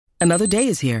Another day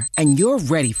is here, and you're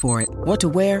ready for it. What to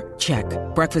wear? Check.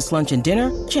 Breakfast, lunch, and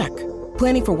dinner? Check.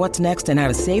 Planning for what's next and how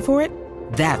to save for it?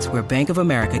 That's where Bank of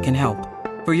America can help.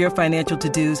 For your financial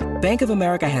to-dos, Bank of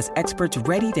America has experts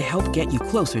ready to help get you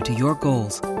closer to your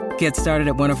goals. Get started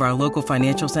at one of our local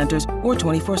financial centers or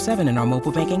 24/7 in our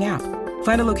mobile banking app.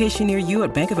 Find a location near you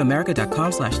at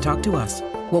bankofamerica.com/talktous.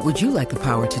 What would you like the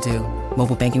power to do?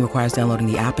 Mobile banking requires downloading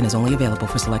the app and is only available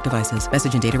for select devices.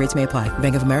 Message and data rates may apply.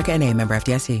 Bank of America N.A., member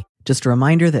FDIC. Just a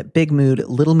reminder that Big Mood,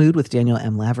 Little Mood with Daniel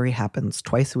M. Lavery happens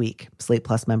twice a week. Slate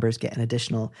Plus members get an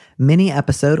additional mini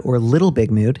episode or Little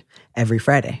Big Mood every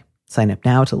Friday. Sign up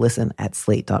now to listen at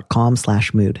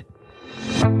slate.com/mood.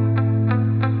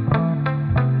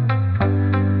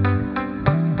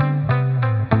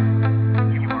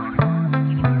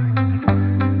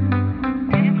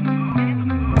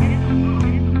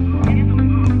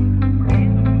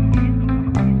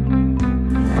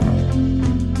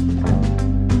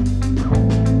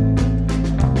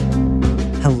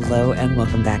 Hello and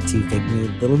welcome back to Big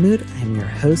Mood, Little Mood. I'm your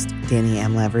host, Danny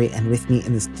M. Lavery, and with me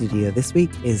in the studio this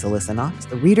week is Alyssa Knox,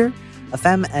 a reader, a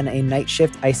femme, and a night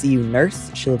shift ICU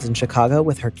nurse. She lives in Chicago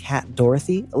with her cat,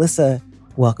 Dorothy. Alyssa,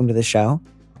 welcome to the show.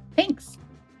 Thanks.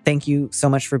 Thank you so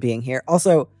much for being here.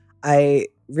 Also, I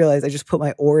realized I just put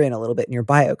my "or" in a little bit in your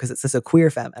bio because it says a queer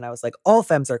femme, and I was like, all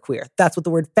femmes are queer. That's what the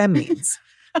word femme means.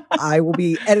 I will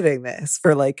be editing this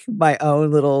for like my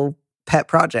own little pet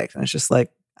project, and it's just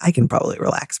like, I can probably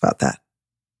relax about that.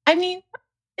 I mean,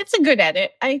 it's a good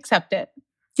edit. I accept it.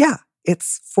 Yeah,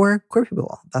 it's for queer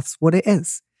people. That's what it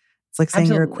is. It's like saying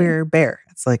You're a queer bear.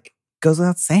 It's like, goes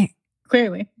without saying.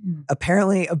 Clearly.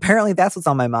 Apparently that's what's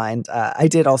on my mind. I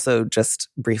did also just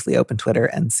briefly open Twitter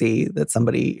and see that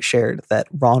somebody shared that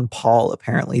Ron Paul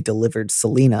apparently delivered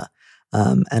Selena.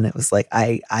 And it was like,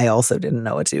 I also didn't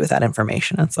know what to do with that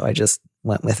information. And so I just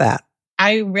went with that.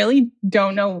 I really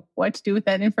don't know what to do with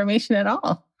that information at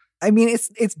all. I mean,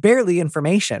 it's barely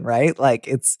information, right? Like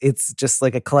it's just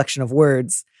like a collection of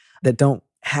words that don't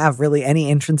have really any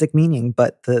intrinsic meaning.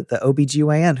 But the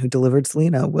OBGYN who delivered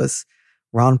Selena was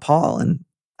Ron Paul. And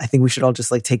I think we should all just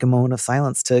like take a moment of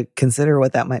silence to consider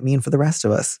what that might mean for the rest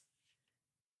of us.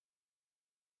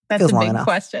 That's a big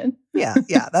question. Yeah,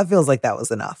 that feels like that was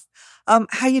enough.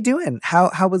 How you doing?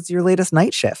 How was your latest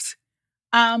night shift?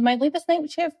 My latest night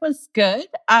shift was good.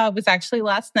 It was actually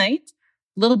last night.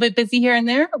 A little bit busy here and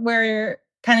there. We're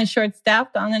kind of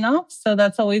short-staffed on and off, so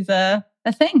that's always a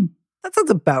thing. That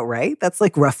sounds about right. That's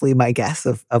like roughly my guess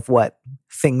of what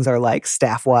things are like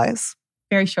staff-wise.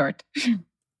 Very short.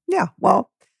 Yeah, well,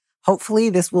 hopefully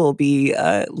this will be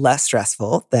less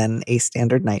stressful than a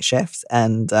standard night shift.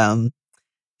 And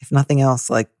if nothing else,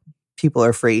 like people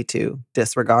are free to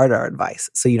disregard our advice,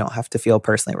 so you don't have to feel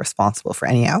personally responsible for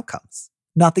any outcomes.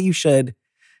 Not that you should.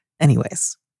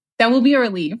 Anyways. That will be a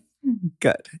relief.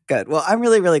 Good. Well, I'm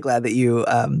really, really glad that you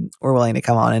were willing to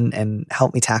come on and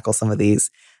help me tackle some of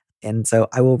these. And so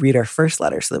I will read our first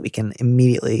letter so that we can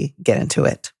immediately get into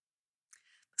it.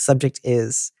 The subject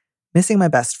is missing my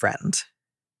best friend.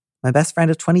 My best friend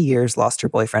of 20 years lost her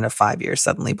boyfriend of 5 years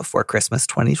suddenly before Christmas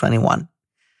 2021.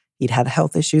 He'd had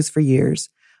health issues for years,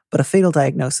 but a fatal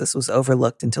diagnosis was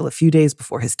overlooked until a few days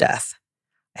before his death.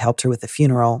 I helped her with the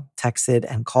funeral, texted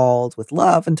and called with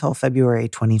love until February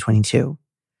 2022.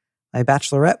 My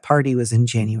bachelorette party was in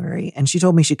January, and she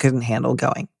told me she couldn't handle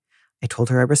going. I told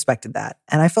her I respected that,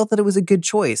 and I felt that it was a good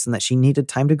choice and that she needed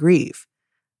time to grieve.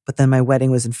 But then my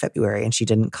wedding was in February, and she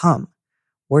didn't come.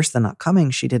 Worse than not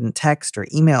coming, she didn't text or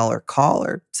email or call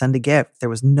or send a gift. There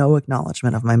was no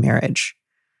acknowledgement of my marriage.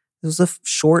 It was a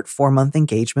short 4-month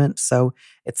engagement, so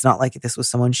it's not like this was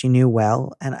someone she knew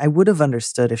well, and I would have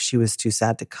understood if she was too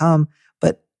sad to come,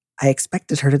 but I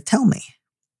expected her to tell me.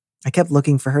 I kept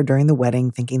looking for her during the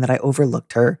wedding, thinking that I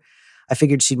overlooked her. I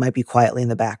figured she might be quietly in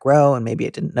the back row, and maybe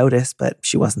I didn't notice, but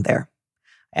she wasn't there.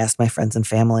 I asked my friends and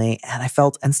family, and I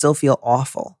felt and still feel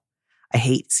awful. I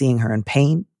hate seeing her in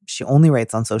pain. She only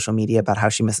writes on social media about how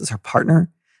she misses her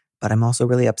partner, but I'm also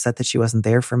really upset that she wasn't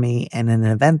there for me and in an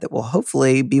event that will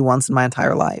hopefully be once in my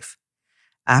entire life.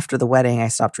 After the wedding, I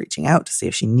stopped reaching out to see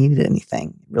if she needed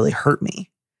anything. It really hurt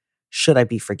me. Should I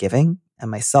be forgiving?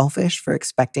 Am I selfish for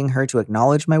expecting her to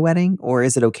acknowledge my wedding, or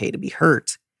is it okay to be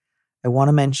hurt? I want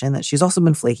to mention that she's also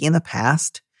been flaky in the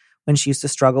past. When she used to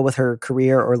struggle with her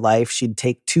career or life, she'd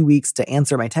take 2 weeks to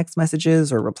answer my text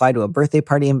messages or reply to a birthday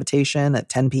party invitation at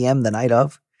 10 p.m. the night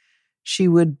of. She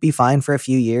would be fine for a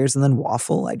few years and then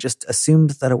waffle. I just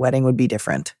assumed that a wedding would be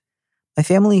different. My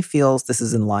family feels this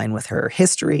is in line with her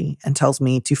history and tells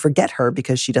me to forget her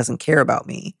because she doesn't care about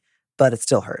me, but it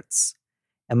still hurts.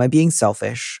 Am I being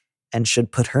selfish and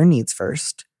should put her needs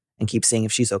first and keep seeing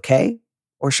if she's okay,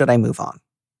 or should I move on?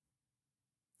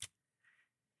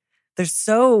 There's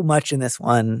so much in this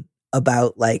one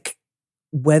about like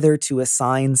whether to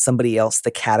assign somebody else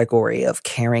the category of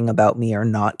caring about me or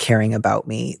not caring about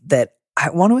me that I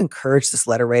want to encourage this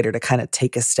letter writer to kind of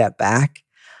take a step back.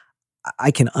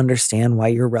 I can understand why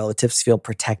your relatives feel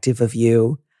protective of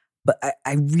you, but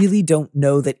I really don't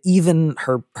know that even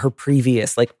her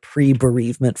previous like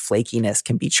pre-bereavement flakiness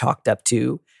can be chalked up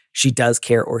to she does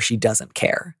care or she doesn't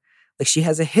care. Like she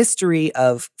has a history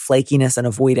of flakiness and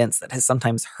avoidance that has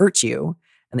sometimes hurt you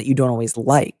and that you don't always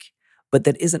like, but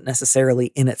that isn't necessarily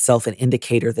in itself an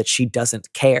indicator that she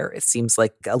doesn't care. It seems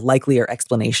like a likelier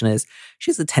explanation is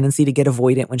she has a tendency to get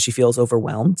avoidant when she feels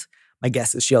overwhelmed. My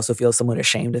guess is she also feels somewhat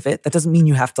ashamed of it. That doesn't mean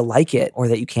you have to like it or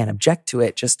that you can't object to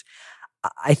it. Just,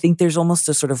 I think there's almost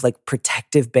a sort of like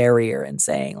protective barrier in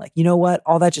saying like, you know what?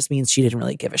 All that just means she didn't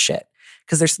really give a shit.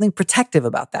 Because there's something protective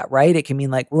about that, right? It can mean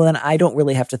like, well, then I don't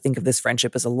really have to think of this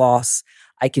friendship as a loss.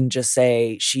 I can just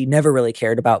say she never really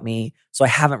cared about me, so I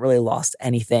haven't really lost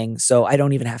anything. So I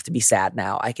don't even have to be sad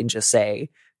now. I can just say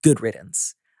good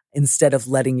riddance instead of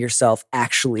letting yourself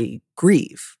actually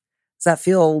grieve. Does that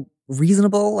feel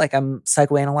reasonable? Like I'm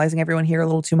psychoanalyzing everyone here a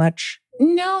little too much?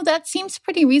 No, that seems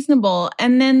pretty reasonable.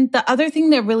 And then the other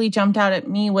thing that really jumped out at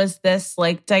me was this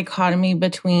like dichotomy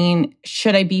between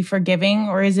should I be forgiving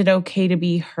or is it okay to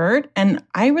be hurt? And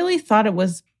I really thought it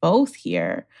was both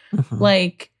here. Mm-hmm.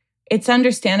 Like it's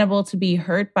understandable to be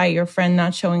hurt by your friend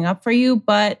not showing up for you,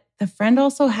 but the friend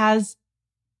also has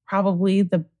probably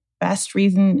the best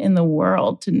reason in the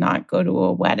world to not go to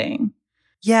a wedding.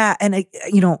 Yeah. And I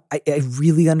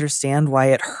really understand why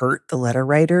it hurt the letter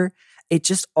writer. It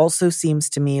just also seems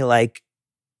to me like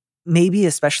maybe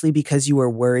especially because you were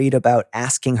worried about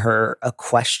asking her a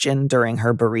question during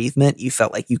her bereavement, you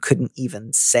felt like you couldn't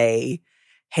even say,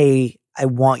 hey, I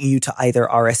want you to either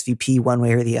RSVP one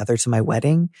way or the other to my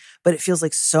wedding. But it feels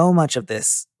like so much of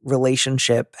this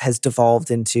relationship has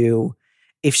devolved into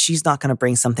if she's not going to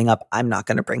bring something up, I'm not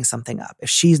going to bring something up. If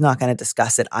she's not going to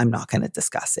discuss it, I'm not going to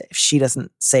discuss it. If she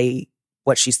doesn't say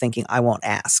what she's thinking, I won't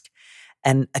ask.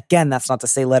 And again, that's not to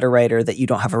say, letter writer, that you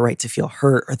don't have a right to feel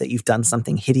hurt or that you've done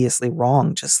something hideously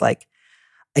wrong. Just like,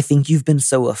 I think you've been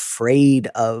so afraid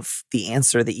of the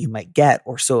answer that you might get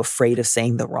or so afraid of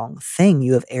saying the wrong thing.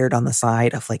 You have erred on the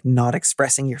side of like not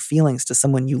expressing your feelings to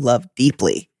someone you love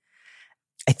deeply.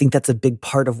 I think that's a big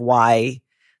part of why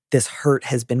this hurt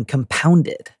has been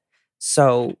compounded.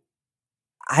 So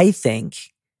I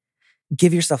think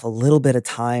give yourself a little bit of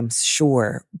time,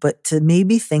 sure, but to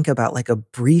maybe think about like a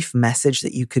brief message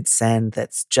that you could send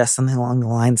that's just something along the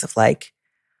lines of like,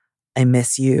 I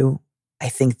miss you. I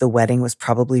think the wedding was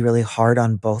probably really hard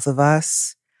on both of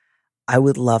us. I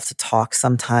would love to talk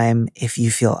sometime if you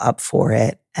feel up for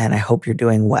it, and I hope you're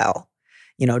doing well.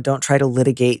 Don't try to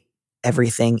litigate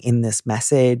everything in this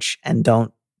message and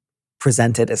don't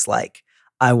present it as like,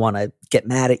 I want to get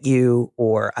mad at you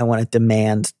or I want to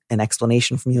demand an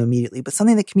explanation from you immediately, but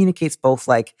something that communicates both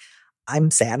like, I'm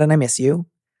sad and I miss you.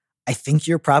 I think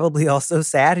you're probably also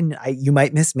sad and you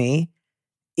might miss me.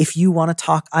 If you want to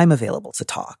talk, I'm available to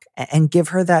talk, and give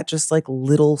her that just like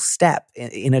little step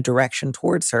in a direction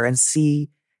towards her and see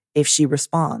if she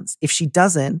responds. If she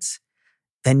doesn't,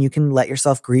 then you can let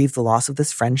yourself grieve the loss of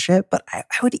this friendship. But I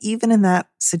would, even in that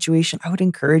situation, I would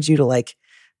encourage you to like,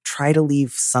 try to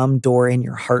leave some door in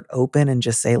your heart open and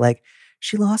just say like,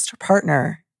 she lost her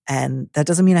partner. And that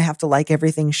doesn't mean I have to like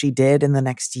everything she did in the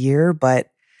next year,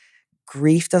 but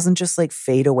grief doesn't just like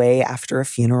fade away after a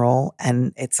funeral.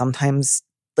 And it sometimes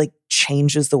like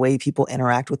changes the way people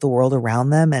interact with the world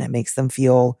around them. And it makes them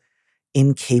feel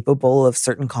incapable of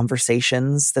certain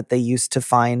conversations that they used to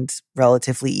find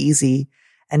relatively easy,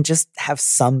 and just have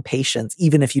some patience,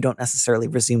 even if you don't necessarily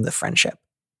resume the friendship.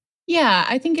 Yeah,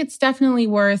 I think it's definitely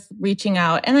worth reaching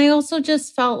out. And I also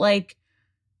just felt like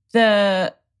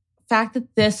the fact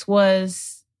that this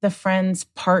was the friend's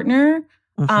partner,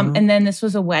 and then this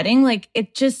was a wedding, like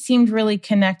it just seemed really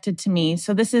connected to me.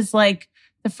 So this is like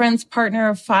the friend's partner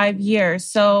of 5 years.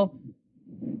 So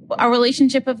a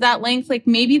relationship of that length, like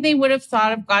maybe they would have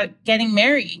thought of getting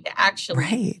married, actually.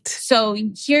 Right. So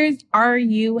here are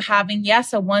you having,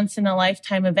 yes, a once in a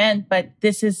lifetime event, but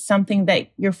this is something that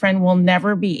your friend will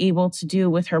never be able to do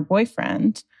with her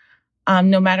boyfriend,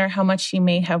 no matter how much she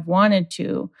may have wanted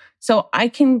to. So I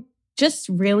can just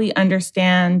really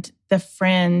understand the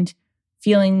friend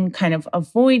feeling kind of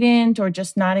avoidant or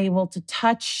just not able to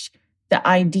touch the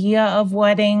idea of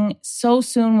wedding so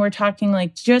soon. We're talking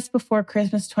like just before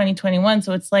Christmas 2021.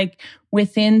 So it's like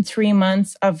within 3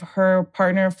 months of her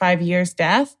partner of 5 years'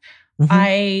 death.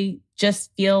 I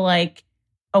just feel like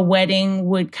a wedding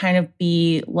would kind of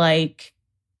be like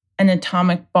an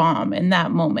atomic bomb in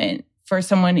that moment for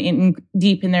someone in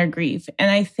deep in their grief. And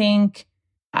I think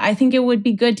it would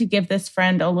be good to give this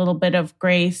friend a little bit of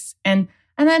grace. And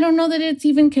I don't know that it's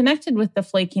even connected with the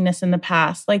flakiness in the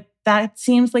past. Like that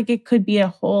seems like it could be a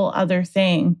whole other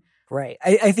thing. Right.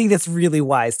 I think that's really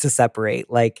wise to separate.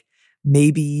 Like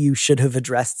maybe you should have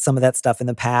addressed some of that stuff in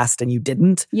the past and you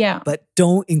didn't. Yeah. But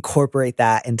don't incorporate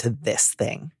that into this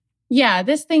thing. Yeah.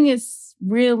 This thing is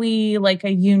really like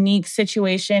a unique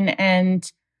situation. And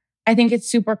I think it's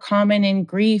super common in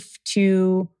grief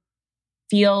to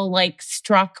feel like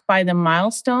struck by the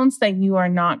milestones that you are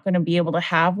not going to be able to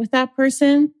have with that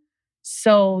person.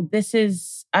 So this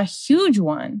is a huge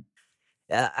one.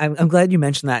 I'm glad you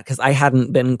mentioned that because I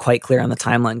hadn't been quite clear on the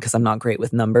timeline because I'm not great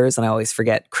with numbers and I always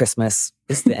forget Christmas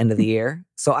is the end of the year.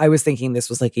 So I was thinking this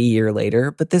was like a year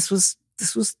later, but this was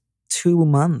 2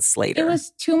 months later. It was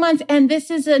 2 months, and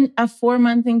this is a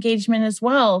 4-month engagement as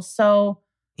well. So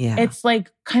yeah, it's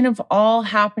like kind of all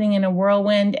happening in a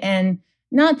whirlwind. And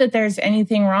not that there's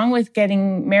anything wrong with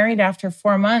getting married after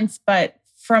 4 months, but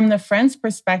from the friend's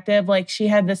perspective, like she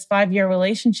had this 5-year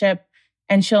relationship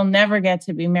and she'll never get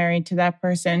to be married to that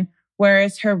person.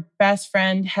 Whereas her best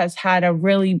friend has had a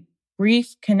really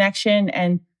brief connection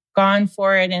and gone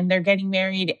for it and they're getting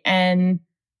married. And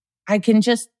I can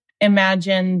just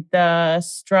imagine the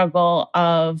struggle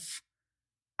of,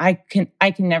 I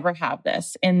can never have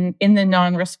this in the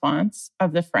non-response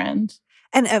of the friend.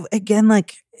 And again,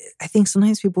 like, I think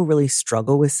sometimes people really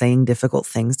struggle with saying difficult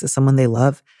things to someone they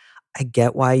love. I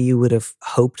get why you would have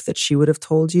hoped that she would have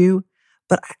told you,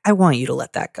 but I want you to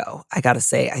let that go. I got to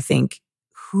say, I think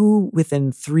who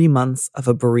within 3 months of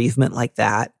a bereavement like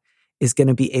that is going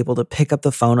to be able to pick up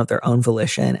the phone of their own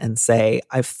volition and say,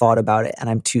 I've thought about it and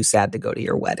I'm too sad to go to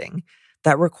your wedding.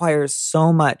 That requires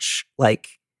so much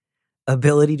like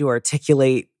ability to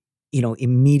articulate,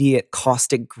 immediate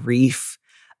caustic grief,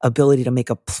 ability to make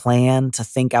a plan, to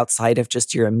think outside of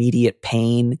just your immediate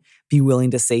pain, be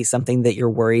willing to say something that you're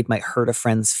worried might hurt a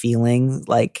friend's feeling.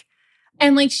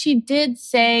 And like she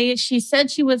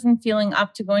said she wasn't feeling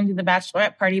up to going to the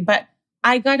bachelorette party, but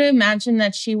I got to imagine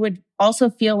that she would also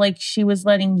feel like she was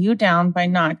letting you down by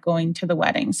not going to the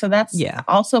wedding. So that's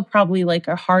also probably like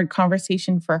a hard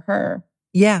conversation for her.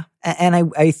 Yeah.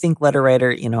 And I think letter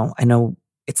writer, I know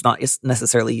it's not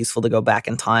necessarily useful to go back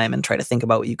in time and try to think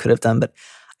about what you could have done, but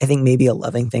I think maybe a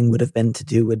loving thing would have been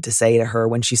to say to her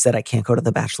when she said, I can't go to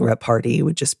the bachelorette party, it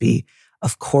would just be,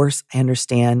 of course, I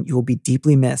understand you will be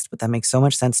deeply missed, but that makes so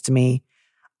much sense to me.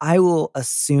 I will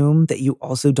assume that you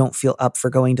also don't feel up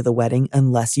for going to the wedding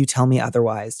unless you tell me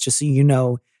otherwise, just so you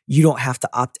know you don't have to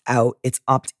opt out. It's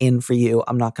opt in for you.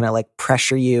 I'm not going to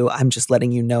pressure you. I'm just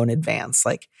letting you know in advance.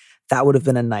 That would have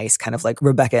been a nice kind of like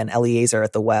Rebecca and Eliezer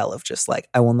at the well of just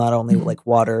I will not only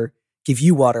give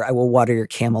you water, I will water your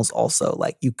camels also.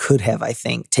 You could have, I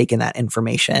think, taken that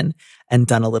information and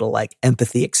done a little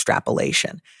empathy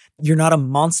extrapolation. You're not a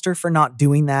monster for not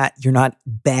doing that. You're not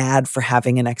bad for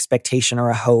having an expectation or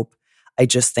a hope. I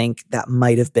just think that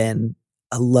might have been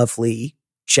a lovely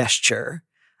gesture.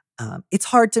 It's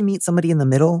hard to meet somebody in the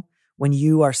middle when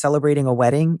you are celebrating a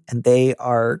wedding and they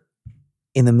are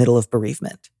in the middle of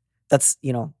bereavement. That's,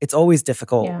 it's always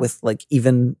difficult with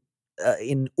even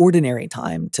in ordinary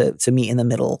time to meet in the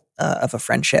middle of a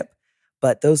friendship.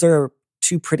 But those are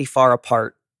two pretty far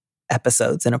apart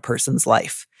episodes in a person's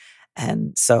life.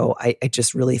 And so I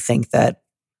just really think that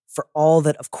for all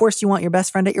that, of course, you want your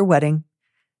best friend at your wedding.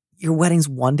 Your wedding's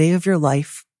one day of your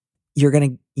life. You're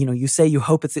going to, you say you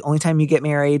hope it's the only time you get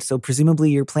married. So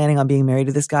presumably you're planning on being married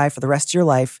to this guy for the rest of your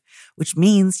life, which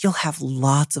means you'll have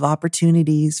lots of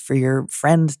opportunities for your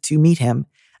friend to meet him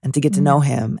and to get to know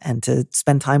him and to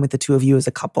spend time with the two of you as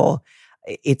a couple.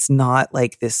 It's not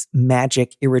like this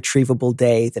magic, irretrievable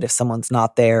day that if someone's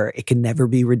not there, it can never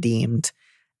be redeemed.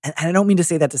 And I don't mean to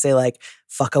say that to say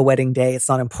fuck a wedding day. It's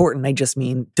not important. I just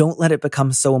mean, don't let it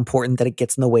become so important that it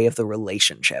gets in the way of the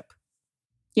relationship.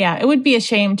 Yeah, it would be a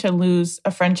shame to lose a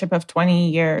friendship of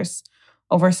 20 years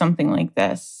over something like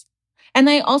this. And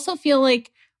I also feel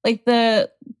like the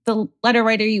letter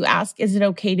writer you ask, is it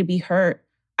okay to be hurt?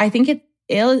 I think it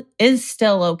is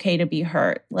still okay to be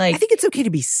hurt. I think it's okay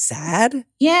to be sad.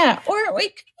 Yeah, or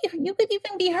you could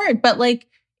even be hurt, but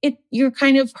you're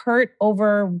kind of hurt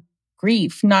over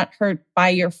grief, not hurt by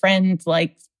your friend's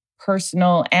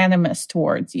personal animus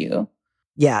towards you.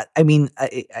 Yeah, I mean,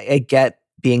 I get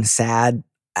being sad.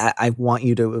 I want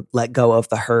you to let go of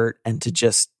the hurt and to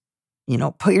just,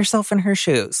 put yourself in her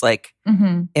shoes.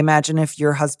 Imagine if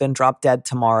your husband dropped dead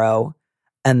tomorrow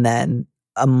and then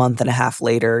a month and a half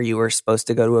later, you were supposed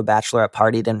to go to a bachelorette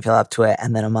party, didn't feel up to it.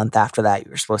 And then a month after that,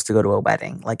 you were supposed to go to a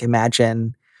wedding.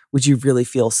 Imagine would you really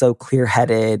feel so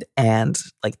clear-headed and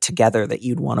like together that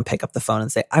you'd want to pick up the phone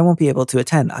and say, I won't be able to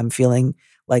attend. I'm feeling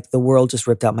like the world just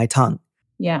ripped out my tongue.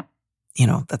 Yeah.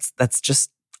 That's just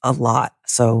a lot.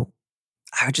 So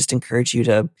I would just encourage you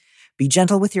to be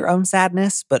gentle with your own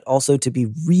sadness, but also to be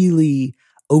really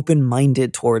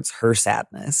open-minded towards her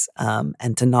sadness,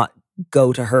 and to not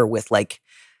go to her with like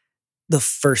the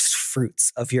first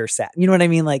fruits of your sad. You know what I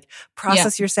mean? Like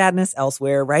process your sadness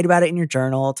elsewhere, write about it in your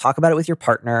journal, talk about it with your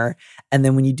partner. And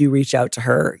then when you do reach out to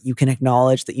her, you can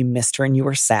acknowledge that you missed her and you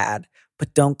were sad,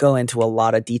 but don't go into a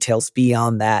lot of details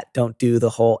beyond that. Don't do the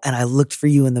whole, and I looked for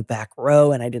you in the back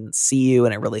row and I didn't see you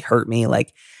and it really hurt me.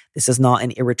 Like this is not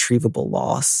an irretrievable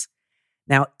loss.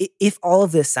 Now, if all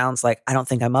of this sounds like, I don't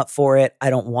think I'm up for it, I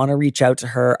don't want to reach out to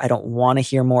her, I don't want to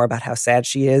hear more about how sad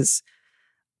she is,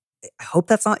 I hope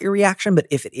that's not your reaction. But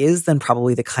if it is, then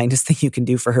probably the kindest thing you can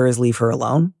do for her is leave her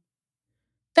alone.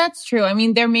 That's true. I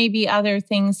mean, there may be other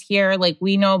things here. Like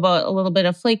we know about a little bit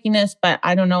of flakiness, but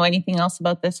I don't know anything else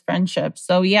about this friendship.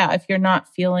 So yeah, if you're not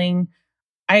feeling,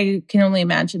 I can only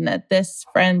imagine that this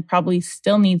friend probably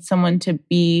still needs someone to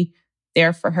be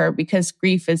there for her because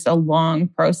grief is a long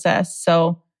process.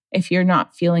 So if you're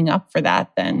not feeling up for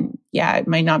that, then yeah, it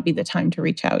might not be the time to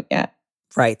reach out yet.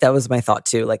 Right. That was my thought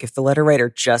too. Like if the letter writer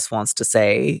just wants to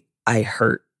say, I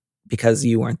hurt because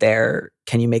you weren't there,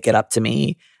 can you make it up to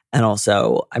me? And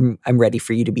also I'm ready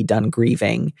for you to be done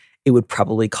grieving. It would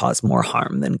probably cause more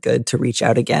harm than good to reach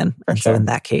out again. For sure. So in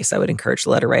that case, I would encourage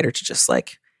the letter writer to just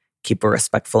like keep a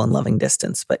respectful and loving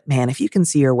distance. But man, if you can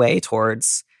see your way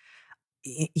towards,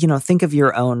 think of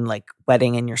your own like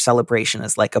wedding and your celebration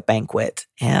as like a banquet.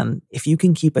 And if you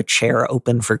can keep a chair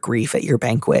open for grief at your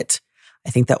banquet, I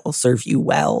think that will serve you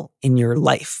well in your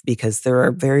life because there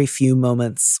are very few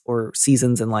moments or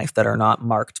seasons in life that are not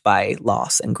marked by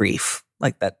loss and grief.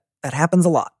 Like that happens a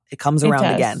lot. It comes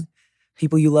around again.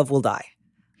 People you love will die.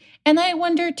 And I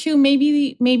wonder too,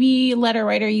 maybe letter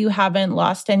writer, you haven't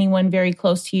lost anyone very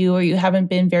close to you or you haven't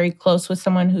been very close with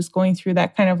someone who's going through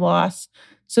that kind of loss.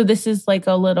 So this is like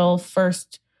a little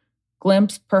first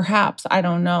glimpse, perhaps, I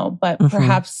don't know, but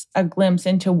perhaps a glimpse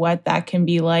into what that can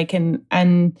be like.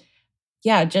 And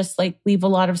yeah, just like leave a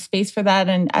lot of space for that.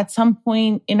 And at some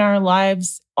point in our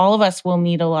lives, all of us will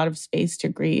need a lot of space to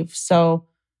grieve. So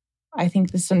I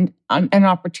think this is an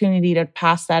opportunity to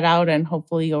pass that out and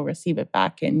hopefully you'll receive it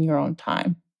back in your own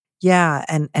time. Yeah.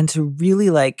 And to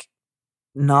really like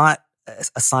not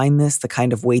assign this the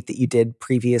kind of weight that you did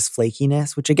previous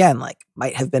flakiness, which again, like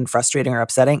might have been frustrating or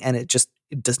upsetting. And it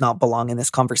does not belong in this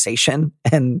conversation.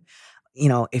 And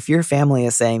if your family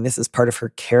is saying this is part of her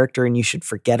character and you should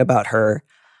forget about her,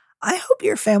 I hope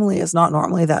your family is not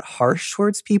normally that harsh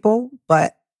towards people,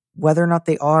 but whether or not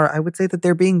they are, I would say that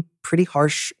they're being pretty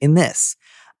harsh in this.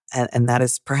 And that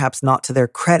is perhaps not to their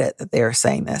credit that they are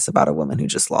saying this about a woman who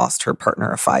just lost her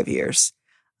partner of 5 years.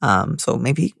 So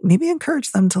maybe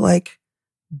encourage them to like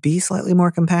be slightly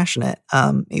more compassionate.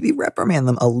 Maybe reprimand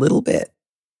them a little bit.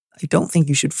 I don't think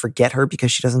you should forget her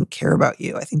because she doesn't care about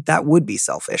you. I think that would be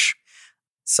selfish.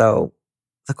 So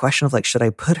the question of like, should I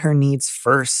put her needs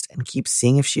first and keep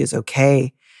seeing if she is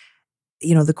okay?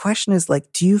 The question is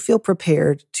like, do you feel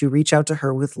prepared to reach out to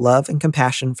her with love and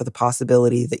compassion for the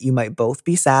possibility that you might both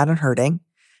be sad and hurting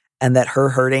and that her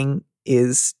hurting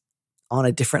is on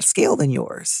a different scale than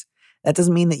yours? That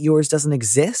doesn't mean that yours doesn't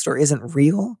exist or isn't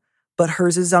real, but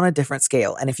hers is on a different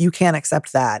scale. And if you can't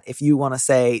accept that, if you want to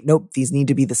say, nope, these need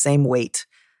to be the same weight,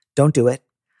 don't do it.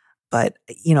 But,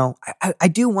 I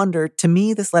do wonder, to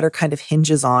me, this letter kind of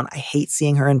hinges on, I hate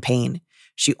seeing her in pain.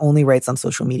 She only writes on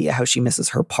social media how she misses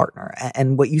her partner.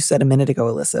 And what you said a minute ago,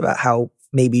 Alyssa, about how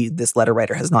maybe this letter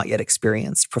writer has not yet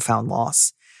experienced profound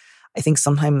loss. I think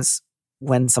sometimes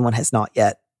when someone has not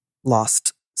yet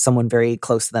lost someone very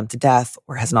close to them to death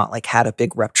or has not like had a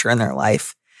big rupture in their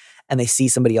life and they see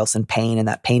somebody else in pain and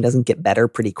that pain doesn't get better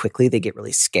pretty quickly, they get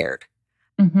really scared.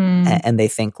 And they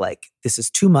think like, this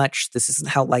is too much. This isn't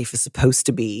how life is supposed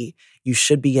to be. You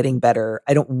should be getting better.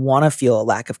 I don't want to feel a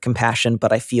lack of compassion,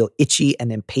 but I feel itchy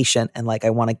and impatient and like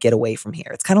I want to get away from here.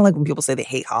 It's kind of like when people say they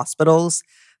hate hospitals.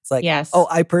 It's like, oh,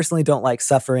 I personally don't like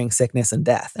suffering, sickness, and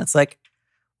death. And it's like,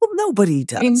 well, nobody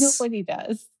does. I mean, nobody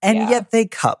does. And yet they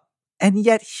come. And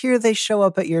yet here they show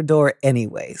up at your door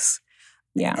anyways.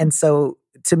 Yeah. And so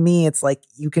to me, it's like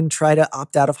you can try to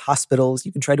opt out of hospitals.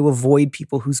 You can try to avoid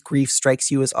people whose grief strikes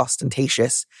you as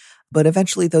ostentatious. But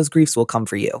eventually those griefs will come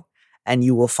for you. And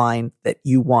you will find that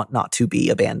you want not to be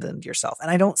abandoned yourself.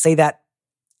 And I don't say that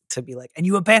to be like, and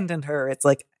you abandoned her. It's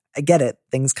like, I get it.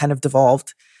 Things kind of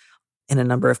devolved in a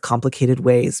number of complicated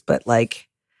ways. But like,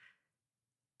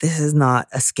 this is not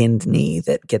a skinned knee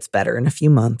that gets better in a few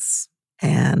months.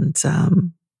 And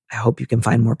I hope you can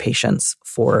find more patience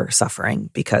for suffering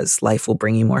because life will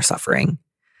bring you more suffering.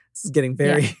 This is getting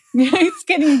very... Yeah. It's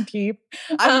getting deep.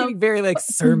 I'm getting very like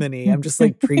sermon-y. I'm just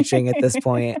like preaching at this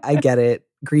point. I get it.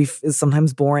 Grief is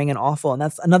sometimes boring and awful. And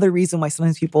that's another reason why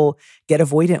sometimes people get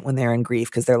avoidant when they're in grief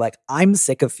because they're like, I'm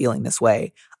sick of feeling this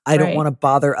way. I don't want to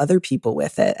bother other people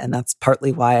with it. And that's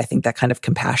partly why I think that kind of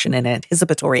compassion and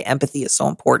anticipatory empathy is so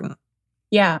important.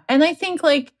 Yeah. And I think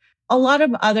like a lot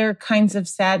of other kinds of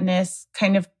sadness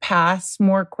kind of pass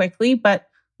more quickly, but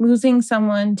losing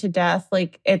someone to death,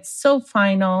 like it's so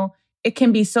final. It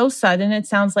can be so sudden. It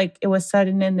sounds like it was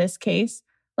sudden in this case.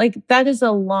 Like that is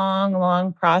a long,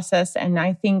 long process. And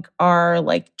I think our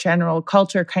like general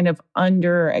culture kind of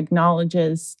under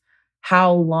acknowledges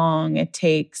how long it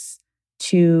takes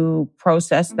to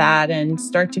process that and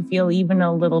start to feel even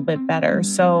a little bit better.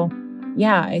 So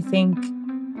yeah, I think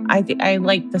I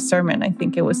like the sermon. I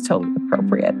think it was totally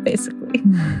appropriate, basically.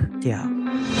 Yeah.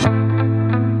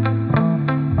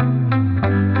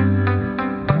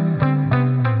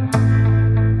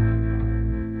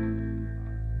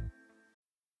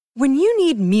 When you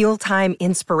need mealtime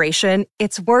inspiration,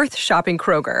 it's worth shopping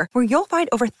Kroger, where you'll find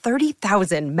over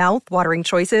 30,000 mouth-watering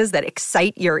choices that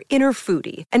excite your inner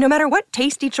foodie. And no matter what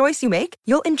tasty choice you make,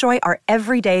 you'll enjoy our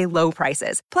everyday low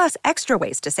prices, plus extra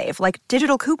ways to save, like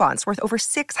digital coupons worth over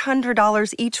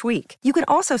 $600 each week. You can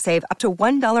also save up to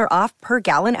 $1 off per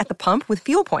gallon at the pump with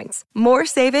fuel points. More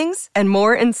savings and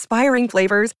more inspiring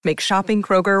flavors make shopping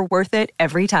Kroger worth it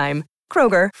every time.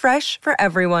 Kroger, fresh for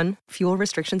everyone. Fuel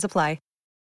restrictions apply.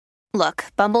 Look,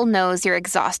 Bumble knows you're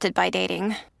exhausted by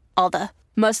dating. All the,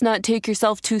 must not take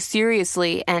yourself too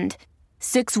seriously, and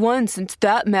 6'1" since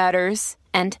that matters,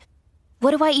 and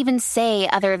what do I even say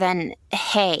other than,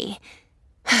 hey?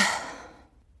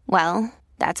 Well,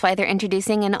 that's why they're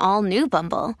introducing an all-new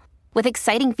Bumble, with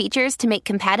exciting features to make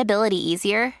compatibility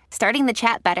easier, starting the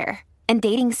chat better, and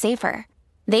dating safer.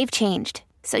 They've changed,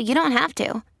 so you don't have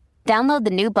to. Download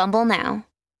the new Bumble now.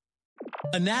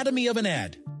 Anatomy of an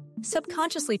ad.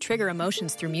 Subconsciously trigger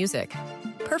emotions through music.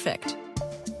 Perfect.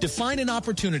 Define an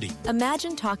opportunity.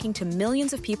 Imagine talking to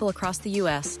millions of people across the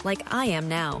U.S. like I am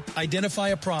now. Identify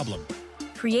a problem.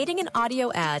 Creating an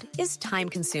audio ad is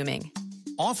time-consuming.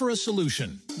 Offer a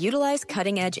solution. Utilize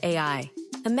cutting-edge AI.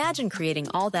 Imagine creating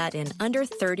all that in under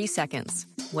 30 seconds.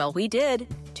 Well, we did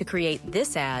to create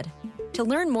this ad. To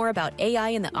learn more about AI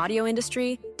in the audio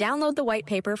industry, download the white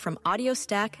paper from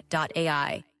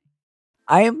audiostack.ai.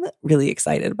 I am really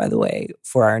excited, by the way,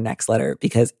 for our next letter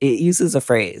because it uses a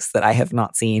phrase that I have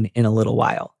not seen in a little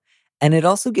while. And it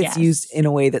also gets used in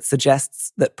a way that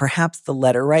suggests that perhaps the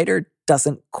letter writer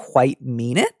doesn't quite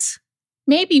mean it.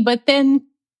 Maybe, but then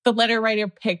the letter writer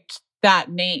picked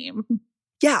that name.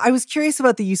 Yeah, I was curious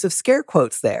about the use of scare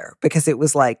quotes there because it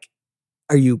was like,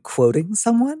 are you quoting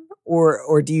someone?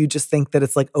 Or do you just think that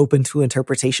it's like open to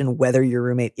interpretation whether your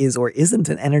roommate is or isn't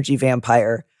an energy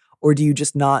vampire? Or do you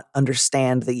just not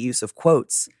understand the use of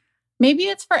quotes? Maybe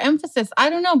it's for emphasis. I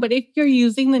don't know. But if you're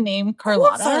using the name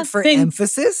Carlotta... Quotes aren't for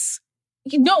emphasis?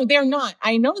 No, they're not.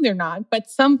 I know they're not. But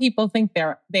some people think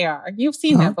they are. You've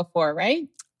seen that before, right?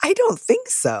 I don't think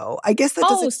so. I guess that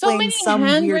does explain some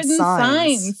weird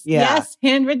signs. Yeah. Yes,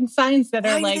 handwritten signs that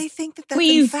are like, they think that that's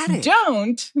please emphatic?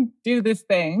 Don't do this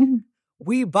thing.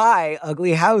 We buy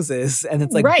ugly houses. And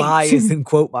it's like buy is in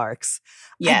quote marks.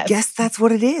 Yes. I guess that's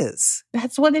what it is.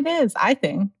 That's what it is, I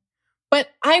think. But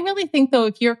I really think, though,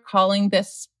 if you're calling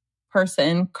this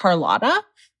person Carlotta,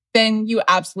 then you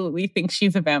absolutely think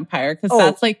she's a vampire because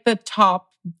that's like the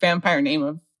top vampire name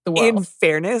of the world. In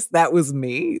fairness, that was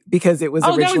me because it was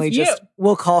originally just,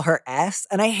 we'll call her S.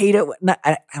 And I hate it.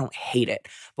 I don't hate it.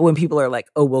 But when people are like,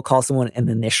 oh, we'll call someone an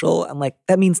initial, I'm like,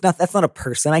 that means nothing. That's not a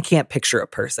person. I can't picture a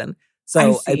person.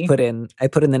 So I put in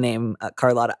the name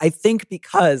Carlotta. I think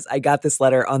because I got this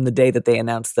letter on the day that they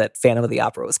announced that Phantom of the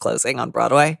Opera was closing on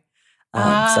Broadway. So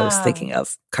I was thinking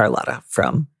of Carlotta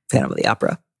from Phantom of the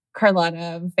Opera.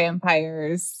 Carlotta,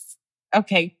 vampires.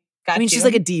 Okay, got I mean, she's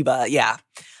like a diva. Yeah.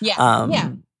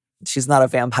 Yeah. She's not a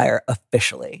vampire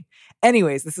officially.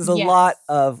 Anyways, this is a lot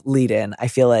of lead-in. I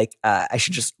feel like I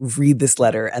should just read this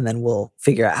letter and then we'll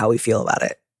figure out how we feel about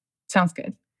it. Sounds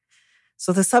good.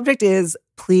 So the subject is,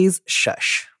 please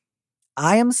shush.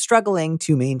 I am struggling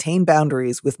to maintain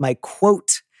boundaries with my,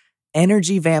 quote,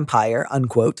 energy vampire,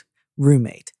 unquote,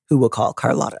 roommate, who we'll call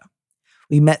Carlotta.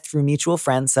 We met through mutual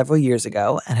friends several years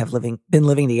ago and have been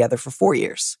living together for 4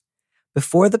 years.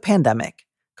 Before the pandemic,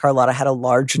 Carlotta had a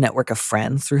large network of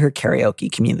friends through her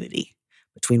karaoke community.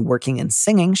 Between working and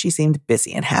singing, she seemed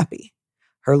busy and happy.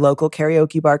 Her local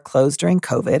karaoke bar closed during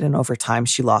COVID, and over time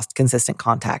she lost consistent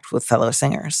contact with fellow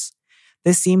singers.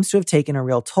 This seems to have taken a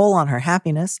real toll on her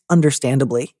happiness,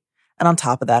 understandably. And on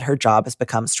top of that, her job has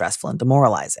become stressful and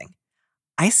demoralizing.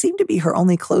 I seem to be her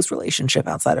only close relationship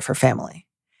outside of her family.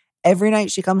 Every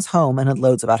night she comes home and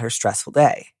unloads about her stressful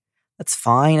day. That's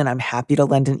fine, and I'm happy to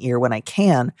lend an ear when I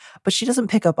can, but she doesn't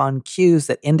pick up on cues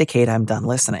that indicate I'm done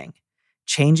listening.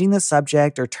 Changing the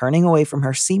subject or turning away from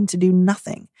her seem to do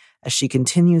nothing, as she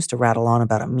continues to rattle on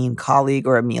about a mean colleague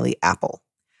or a mealy apple.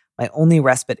 My only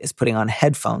respite is putting on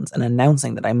headphones and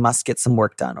announcing that I must get some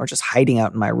work done or just hiding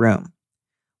out in my room.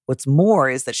 What's more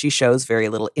is that she shows very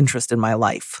little interest in my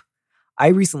life. I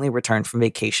recently returned from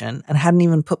vacation and hadn't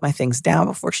even put my things down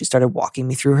before she started walking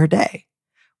me through her day.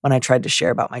 When I tried to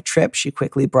share about my trip, she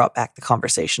quickly brought back the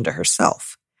conversation to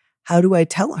herself. How do I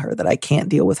tell her that I can't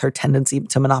deal with her tendency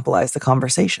to monopolize the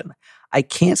conversation? I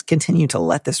can't continue to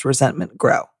let this resentment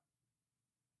grow.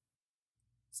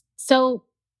 So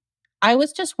I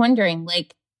was just wondering,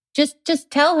 like, just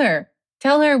tell her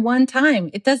one time.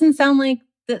 It doesn't sound like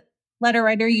the letter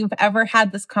writer you've ever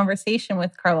had this conversation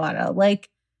with, Carlotta. Like,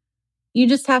 you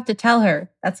just have to tell her.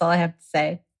 That's all I have to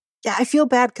say. Yeah, I feel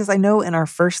bad because I know in our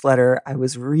first letter, I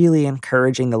was really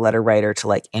encouraging the letter writer to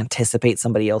like anticipate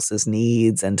somebody else's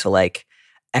needs and to like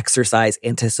exercise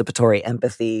anticipatory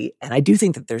empathy. And I do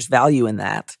think that there's value in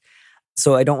that.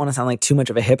 So I don't want to sound like too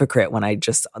much of a hypocrite when I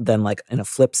just then like in a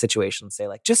flip situation say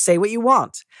like, just say what you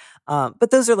want. But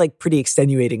those are like pretty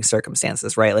extenuating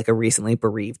circumstances, right? Like a recently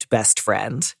bereaved best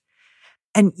friend.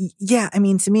 And yeah, I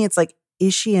mean, to me, it's like,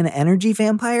 is she an energy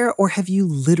vampire or have you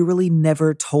literally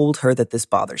never told her that this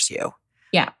bothers you?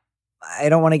 Yeah. I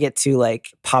don't want to get to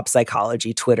like pop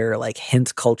psychology, Twitter, like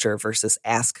hint culture versus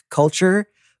ask culture.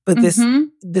 But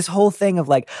this whole thing of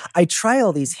like, I try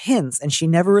all these hints and she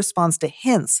never responds to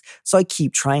hints. So I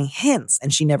keep trying hints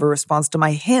and she never responds to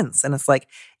my hints. And it's like,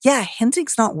 yeah,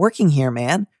 hinting's not working here,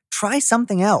 man. Try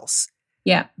something else.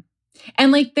 Yeah.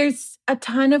 And like, there's a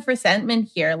ton of resentment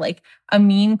here, like a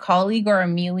mean colleague or a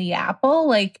mealy apple.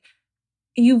 Like,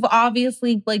 you've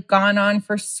obviously like gone on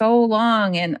for so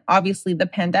long, and obviously the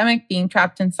pandemic, being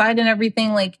trapped inside and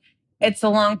everything, like it's a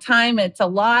long time, it's a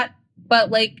lot. But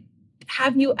like,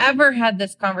 have you ever had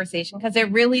this conversation? Because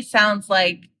it really sounds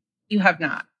like you have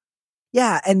not.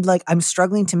 Yeah. And like, I'm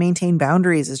struggling to maintain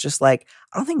boundaries is just like,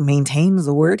 I don't think maintain is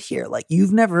the word here. Like,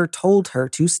 you've never told her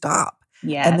to stop.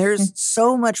 Yes. And there's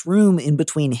so much room in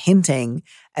between hinting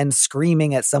and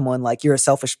screaming at someone like, you're a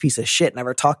selfish piece of shit,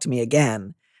 never talk to me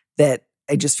again, that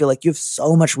I just feel like you have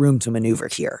so much room to maneuver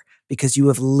here because you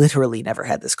have literally never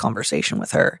had this conversation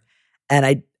with her.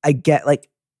 And I get like,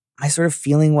 my sort of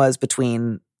feeling was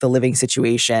between the living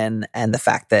situation and the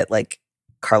fact that like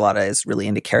Carlotta is really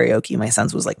into karaoke. My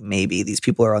sense was like, maybe these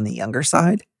people are on the younger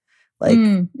side. Like,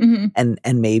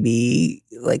 and maybe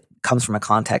like comes from a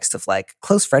context of like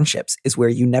close friendships is where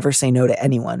you never say no to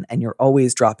anyone and you're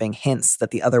always dropping hints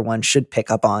that the other one should pick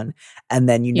up on. And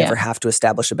then you never have to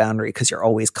establish a boundary because you're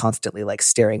always constantly like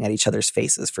staring at each other's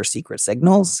faces for secret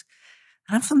signals.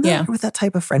 And I'm familiar with that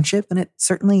type of friendship, and it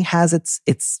certainly has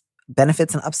its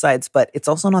benefits and upsides, but it's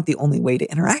also not the only way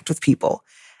to interact with people.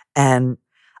 And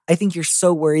I think you're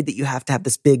so worried that you have to have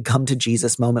this big come to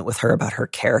Jesus moment with her about her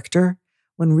character,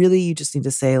 when really you just need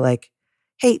to say like,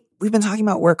 hey, we've been talking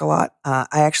about work a lot. I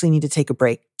actually need to take a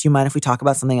break. Do you mind if we talk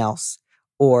about something else?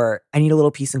 Or I need a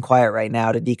little peace and quiet right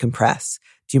now to decompress.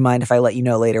 Do you mind if I let you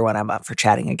know later when I'm up for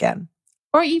chatting again?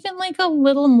 Or even like a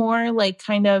little more like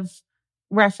kind of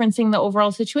referencing the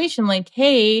overall situation. Like,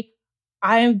 hey,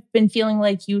 I've been feeling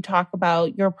like you talk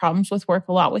about your problems with work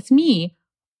a lot with me.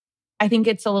 I think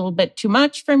it's a little bit too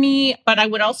much for me, but I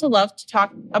would also love to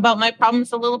talk about my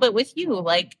problems a little bit with you.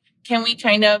 Like, can we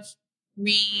kind of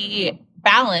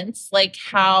rebalance like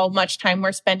how much time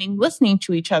we're spending listening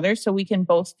to each other so we can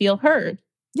both feel heard?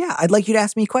 Yeah, I'd like you to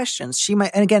ask me questions. She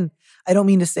might, and again, I don't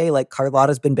mean to say like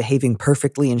Carlotta's been behaving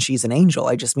perfectly and she's an angel.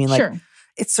 I just mean like,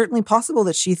 it's certainly possible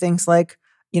that she thinks like,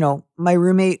 you know, my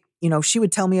roommate, you know, she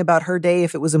would tell me about her day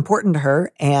if it was important to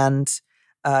her, and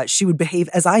she would behave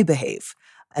as I behave.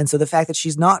 And so the fact that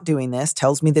she's not doing this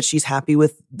tells me that she's happy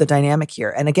with the dynamic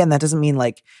here. And again, that doesn't mean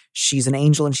like she's an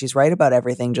angel and she's right about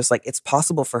everything. Just like it's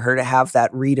possible for her to have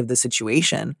that read of the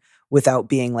situation without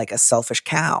being like a selfish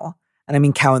cow. And I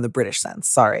mean cow in the British sense,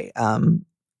 sorry.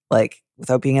 Like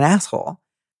without being an asshole.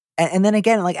 And then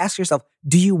again, like ask yourself,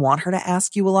 do you want her to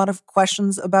ask you a lot of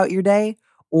questions about your day?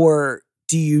 Or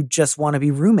do you just want to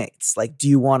be roommates? Like, do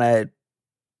you want to,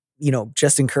 you know,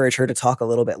 just encourage her to talk a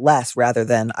little bit less rather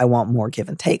than I want more give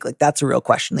and take? Like, that's a real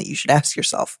question that you should ask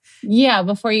yourself. Yeah.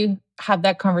 Before you have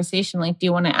that conversation, like, do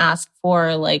you want to ask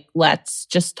for like, let's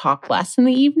just talk less in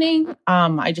the evening?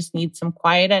 I just need some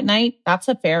quiet at night. That's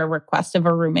a fair request of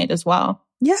a roommate as well.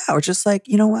 Yeah. Or just like,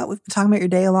 you know what? We've been talking about your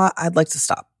day a lot. I'd like to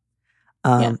stop.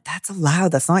 That's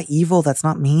allowed. That's not evil. That's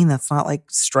not mean. That's not like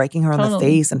striking her on the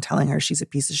face and telling her she's a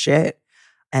piece of shit.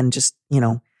 And just,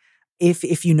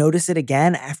 if you notice it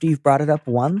again after you've brought it up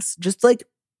once, just like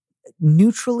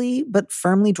neutrally but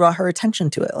firmly draw her attention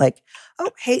to it. Like,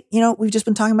 oh, hey, we've just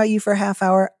been talking about you for a half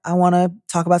hour. I want to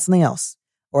talk about something else.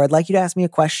 Or I'd like you to ask me a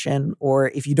question. Or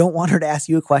if you don't want her to ask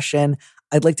you a question,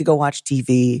 I'd like to go watch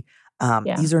TV.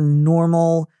 These are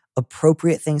normal,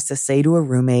 appropriate things to say to a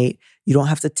roommate. You don't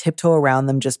have to tiptoe around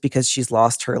them just because she's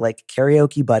lost her like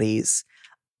karaoke buddies.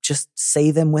 Just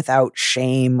say them without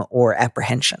shame or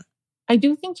apprehension. I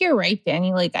do think you're right,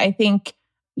 Danny. Like, I think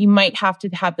you might have to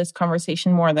have this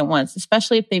conversation more than once,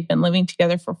 especially if they've been living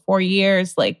together for 4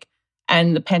 years,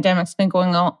 and the pandemic's been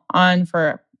going on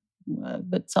for a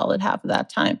good solid half of that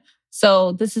time.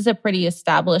 So this is a pretty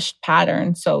established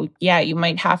pattern. So yeah, you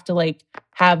might have to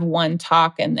have one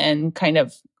talk and then kind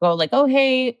of go oh,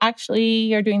 hey, actually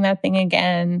you're doing that thing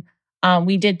again.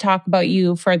 We did talk about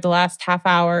you for the last half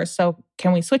hour. So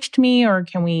can we switch to me, or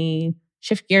can we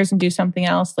shift gears and do something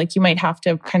else? You might have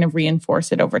to kind of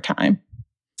reinforce it over time.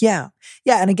 Yeah.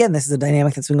 Yeah. And again, this is a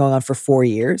dynamic that's been going on for 4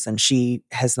 years, and she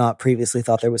has not previously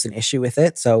thought there was an issue with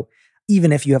it. So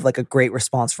even if you have a great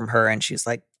response from her and she's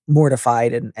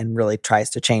mortified and really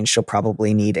tries to change, she'll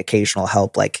probably need occasional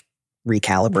help,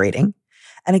 recalibrating.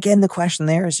 And again, the question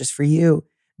there is just for you.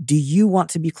 Do you want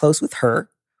to be close with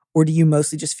her, or do you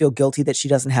mostly just feel guilty that she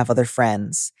doesn't have other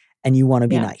friends and you want to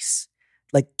be nice?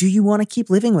 Do you want to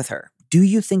keep living with her? Do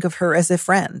you think of her as a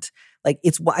friend? I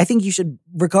think you should,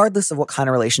 regardless of what kind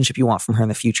of relationship you want from her in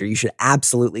the future, you should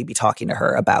absolutely be talking to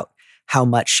her about how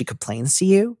much she complains to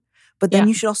you. But then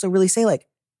you should also really say,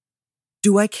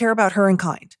 do I care about her in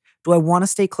kind? Do I want to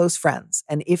stay close friends?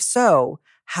 And if so,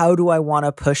 how do I want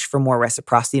to push for more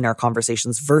reciprocity in our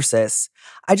conversations versus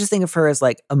I just think of her as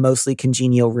a mostly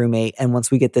congenial roommate. And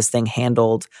once we get this thing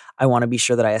handled, I want to be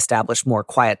sure that I establish more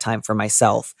quiet time for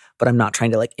myself, but I'm not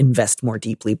trying to invest more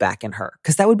deeply back in her,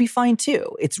 because that would be fine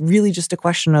too. It's really just a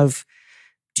question of,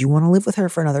 do you want to live with her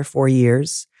for another 4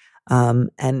 years?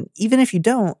 And even if you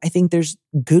don't, I think there's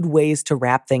good ways to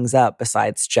wrap things up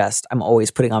besides just I'm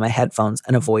always putting on my headphones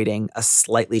and avoiding a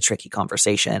slightly tricky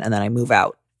conversation and then I move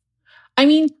out. I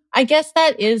mean, I guess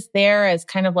that is there as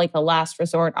kind of a last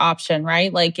resort option,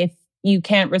 right? If you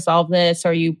can't resolve this,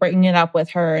 or you bring it up with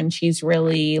her and she's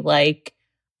really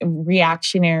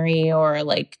reactionary, or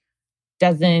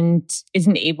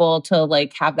isn't able to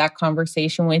have that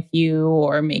conversation with you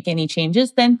or make any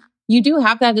changes, then you do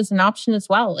have that as an option as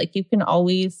well. You can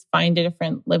always find a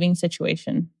different living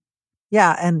situation.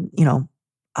 Yeah. And,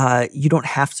 you don't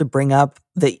have to bring up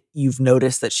that you've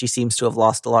noticed that she seems to have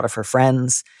lost a lot of her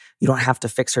friends. You don't have to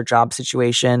fix her job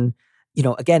situation.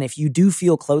 Again, if you do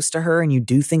feel close to her and you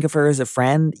do think of her as a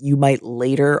friend, you might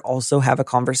later also have a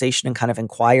conversation and kind of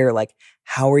inquire,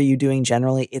 how are you doing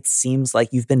generally? It seems like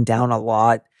you've been down a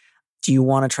lot. Do you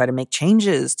want to try to make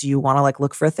changes? Do you want to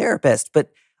look for a therapist? But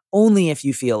only if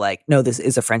you feel no, this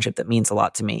is a friendship that means a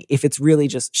lot to me. If it's really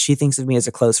just she thinks of me as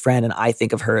a close friend and I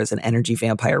think of her as an energy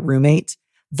vampire roommate,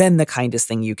 then the kindest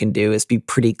thing you can do is be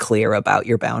pretty clear about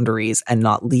your boundaries and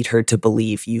not lead her to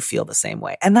believe you feel the same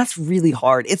way. And that's really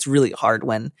hard. It's really hard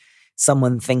when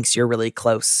someone thinks you're really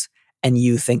close and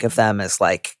you think of them as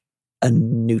a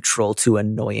neutral to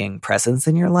annoying presence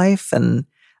in your life. And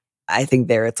I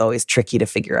think it's always tricky to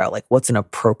figure out what's an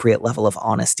appropriate level of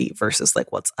honesty versus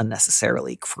what's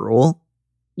unnecessarily cruel.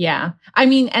 Yeah. I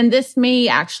mean, and this may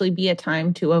actually be a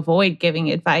time to avoid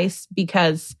giving advice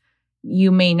because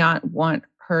you may not want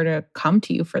her to come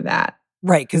to you for that.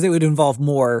 Right. Because it would involve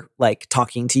more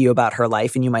talking to you about her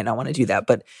life, and you might not want to do that.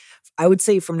 But I would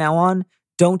say from now on,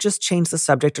 don't just change the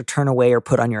subject or turn away or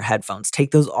put on your headphones.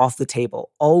 Take those off the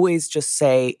table. Always just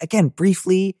say, again,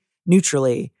 briefly,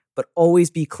 neutrally, but always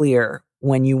be clear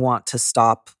when you want to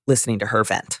stop listening to her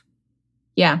vent.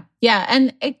 Yeah. Yeah.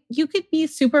 And you could be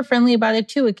super friendly about it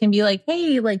too. It can be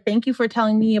hey, thank you for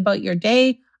telling me about your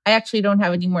day. I actually don't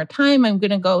have any more time. I'm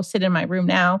going to go sit in my room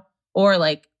now. Or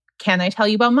can I tell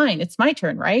you about mine? It's my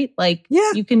turn, right?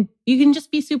 You can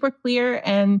just be super clear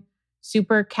and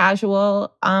super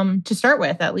casual to start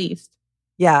with, at least.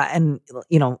 Yeah. And,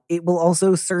 it will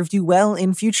also serve you well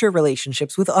in future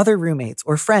relationships with other roommates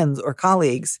or friends or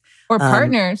colleagues. Or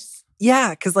partners.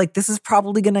 Yeah. Because this is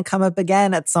probably going to come up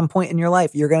again at some point in your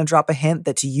life. You're going to drop a hint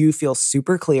that to you feels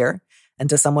super clear and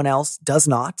to someone else does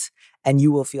not. And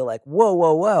you will feel whoa,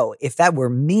 whoa, whoa. If that were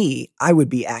me, I would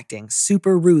be acting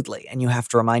super rudely. And you have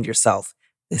to remind yourself,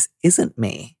 this isn't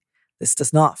me. This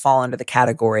does not fall under the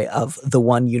category of the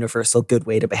one universal good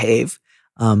way to behave.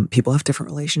 People have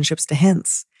different relationships to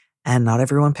hints, and not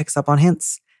everyone picks up on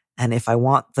hints. And if I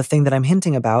want the thing that I'm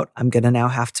hinting about, I'm going to now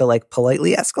have to like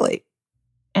politely escalate.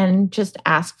 And just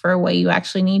ask for what you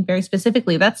actually need very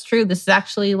specifically. That's true. This is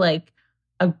actually like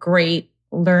a great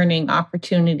learning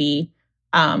opportunity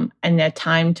and a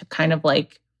time to kind of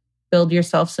like build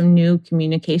yourself some new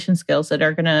communication skills that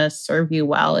are going to serve you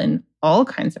well in all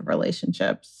kinds of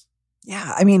relationships.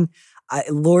 Yeah. I mean,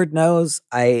 Lord knows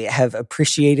I have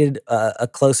appreciated a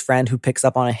close friend who picks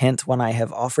up on a hint when I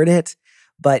have offered it.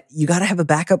 But you got to have a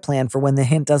backup plan for when the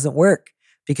hint doesn't work,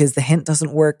 because the hint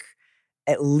doesn't work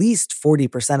at least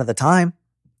 40% of the time.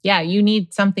 Yeah, you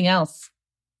need something else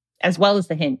as well as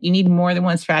the hint. You need more than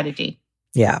one strategy.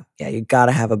 Yeah, you got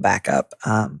to have a backup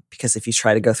because if you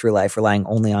try to go through life relying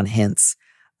only on hints,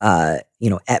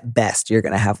 at best, you're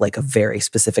going to have like a very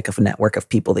specific network of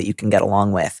people that you can get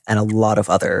along with and a lot of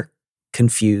other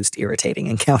confused, irritating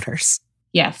encounters.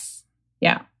 Yes.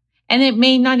 Yeah. And it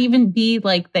may not even be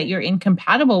like that you're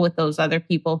incompatible with those other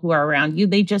people who are around you.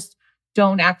 They just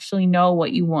don't actually know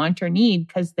what you want or need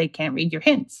because they can't read your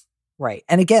hints. Right.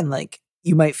 And again, like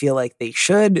you might feel like they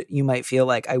should. You might feel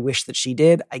like, I wish that she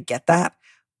did. I get that.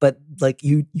 But like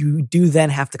you do then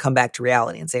have to come back to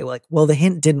reality and say, like, well, the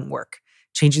hint didn't work.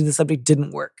 Changing the subject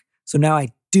didn't work. So now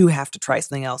I do have to try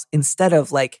something else, instead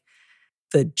of like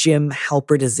the Jim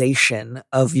Halperdization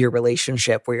of your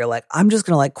relationship where you're like, I'm just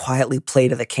going to like quietly play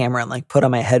to the camera and like put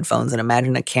on my headphones and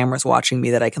imagine a camera's watching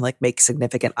me that I can like make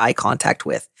significant eye contact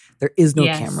with. There is no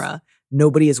camera.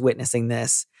 Nobody is witnessing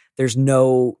this. There's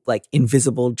no like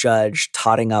invisible judge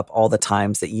totting up all the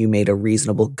times that you made a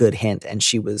reasonable good hint and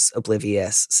she was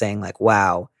oblivious, saying like,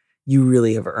 wow, you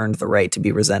really have earned the right to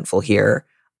be resentful here.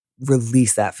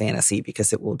 Release that fantasy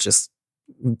because it'll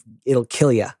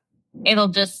kill you.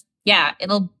 It'll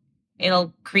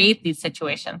create these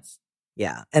situations.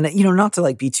 Yeah. And, not to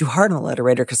like be too hard on the letter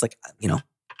writer because like,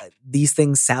 these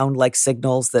things sound like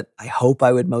signals that I hope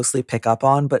I would mostly pick up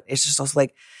on, but it's just also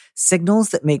like signals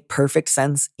that make perfect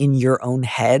sense in your own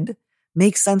head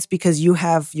make sense because you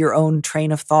have your own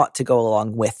train of thought to go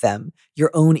along with them,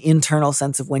 your own internal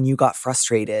sense of when you got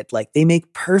frustrated. Like they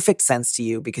make perfect sense to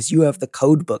you because you have the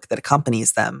code book that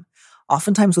accompanies them.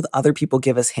 Oftentimes with other people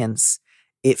give us hints,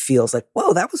 it feels like,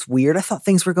 whoa, that was weird. I thought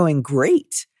things were going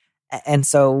great. And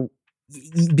so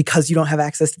because you don't have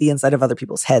access to the inside of other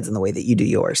people's heads in the way that you do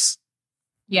yours.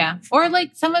 Yeah. Or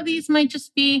like some of these might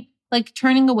just be like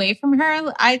turning away from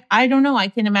her. I don't know. I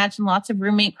can imagine lots of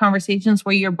roommate conversations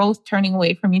where you're both turning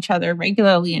away from each other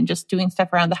regularly and just doing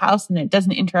stuff around the house and it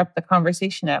doesn't interrupt the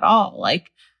conversation at all.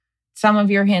 Like some of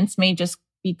your hints may just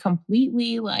be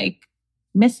completely like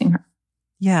missing her.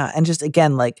 Yeah. And just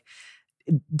again, like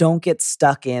don't get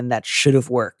stuck in that should have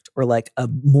worked or like a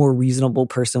more reasonable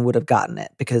person would have gotten it,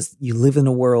 because you live in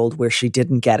a world where she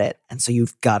didn't get it. And so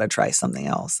you've got to try something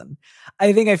else. And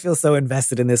I think I feel so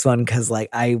invested in this one because like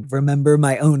I remember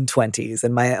my own 20s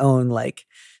and my own like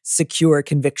secure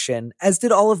conviction, as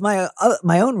did all of my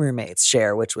own roommates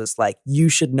share, which was like, you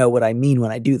should know what I mean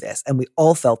when I do this. And we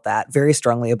all felt that very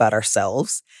strongly about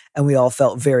ourselves. And we all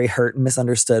felt very hurt and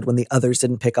misunderstood when the others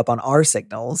didn't pick up on our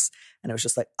signals. And it was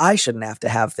just like, I shouldn't have to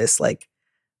have this like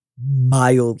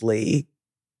mildly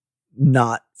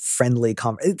not friendly,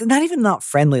 not even not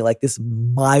friendly, like this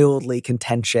mildly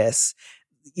contentious,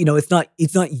 it's not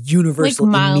universal,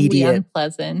 like mildly immediate,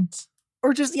 unpleasant.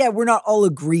 Or just, we're not all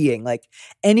agreeing. Like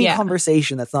any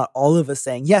conversation that's not all of us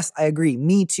saying, yes, I agree.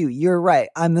 Me too. You're right.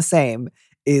 I'm the same,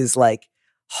 is like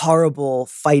horrible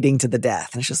fighting to the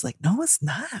death. And it's just like, no, it's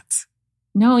not.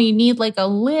 No, you need like a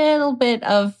little bit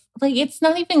of like, it's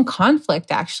not even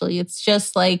conflict, actually. It's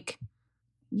just like,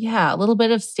 a little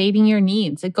bit of stating your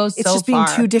needs. It goes so far. It's just being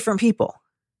two different people.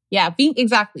 Yeah, being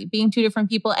two different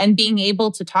people and being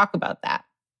able to talk about that.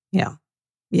 Yeah.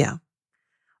 Yeah.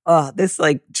 This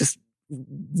like just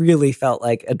really felt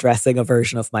like addressing a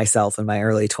version of myself in my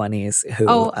early 20s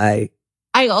who I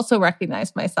also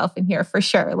recognize myself in here for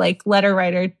sure. Like letter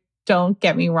writer, don't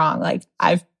get me wrong. Like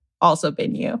I've also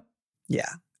been you. Yeah,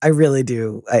 I really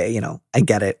do. I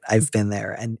get it. I've been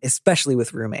there. And especially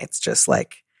with roommates, just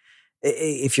like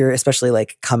if you're especially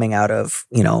like coming out of,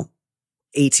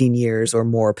 18 years or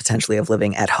more potentially of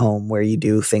living at home where you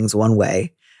do things one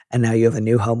way. And now you have a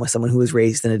new home with someone who was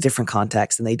raised in a different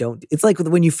context and they don't. It's like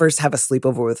when you first have a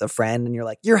sleepover with a friend and you're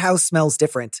like, your house smells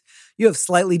different. You have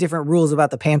slightly different rules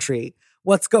about the pantry.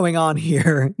 What's going on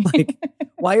here? Like,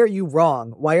 why are you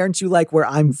wrong? Why aren't you like where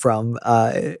I'm from?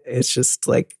 It's just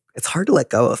like, it's hard to let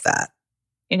go of that.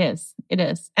 It is.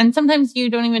 And sometimes you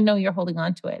don't even know you're holding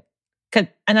on to it.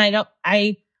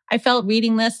 I felt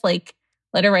reading this, like,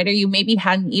 letter writer, you maybe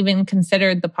hadn't even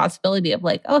considered the possibility of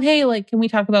like, oh, hey, like, can we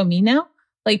talk about me now?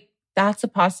 Like, that's a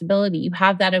possibility. You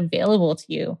have that available to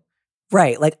you.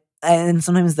 Right. Like, And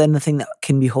sometimes then the thing that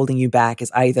can be holding you back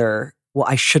is either, well,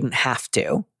 I shouldn't have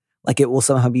to. Like it will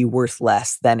somehow be worth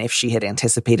less than if she had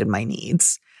anticipated my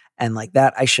needs. And like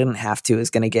that, I shouldn't have to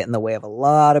is going to get in the way of a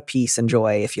lot of peace and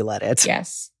joy if you let it.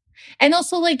 Yes. And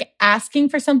also like asking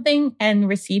for something and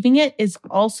receiving it is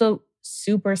also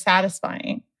super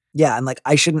satisfying. Yeah. And like,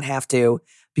 I shouldn't have to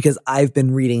because I've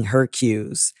been reading her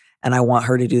cues and I want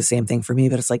her to do the same thing for me.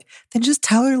 But it's like, then just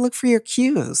tell her to look for your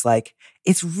cues. Like,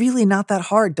 it's really not that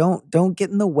hard. Don't get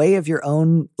in the way of your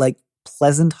own like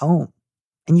pleasant home.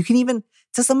 And you can even,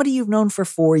 to somebody you've known for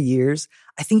 4 years,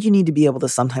 I think you need to be able to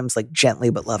sometimes like gently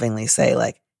but lovingly say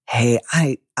like, hey,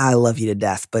 I love you to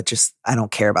death, but just, I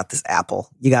don't care about this apple.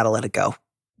 You got to let it go.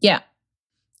 Yeah.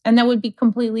 And that would be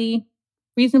completely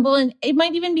reasonable. And it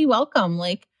might even be welcome.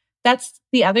 Like that's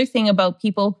the other thing about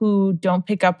people who don't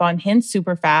pick up on hints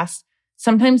super fast.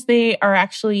 Sometimes they are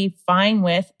actually fine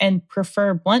with and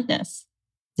prefer bluntness.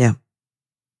 Yeah.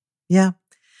 Yeah.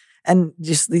 And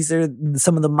just these are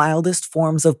some of the mildest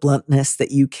forms of bluntness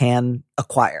that you can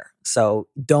acquire. So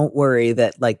don't worry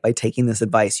that like by taking this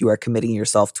advice, you are committing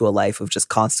yourself to a life of just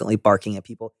constantly barking at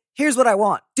people. Here's what I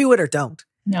want. Do it or don't.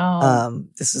 No.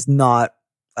 This is not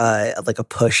like a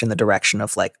push in the direction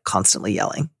of like constantly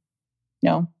yelling.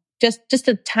 No. Just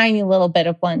a tiny little bit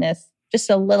of bluntness. Just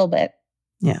a little bit.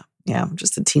 Yeah. Yeah.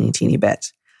 Just a teeny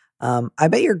bit. I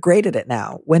bet you're great at it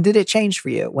now. When did it change for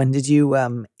you? When did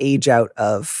you age out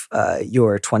of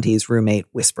your 20s roommate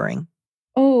whispering?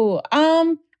 Oh,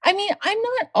 I mean, I'm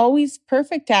not always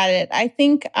perfect at it. I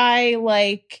think I've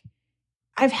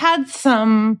had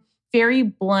some very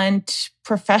blunt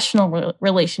professional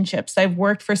relationships. I've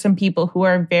worked for some people who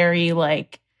are very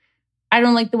like, I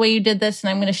don't like the way you did this and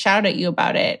I'm going to shout at you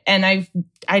about it. And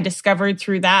I discovered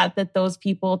through that those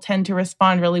people tend to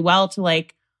respond really well to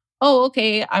like, oh,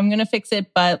 okay, I'm going to fix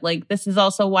it. But like, this is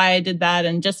also why I did that.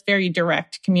 And just very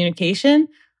direct communication.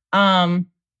 And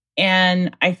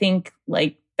I think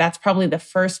like, that's probably the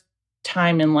first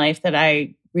time in life that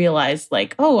I realized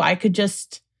like, oh, I could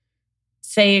just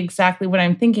say exactly what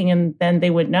I'm thinking and then they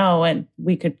would know and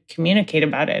we could communicate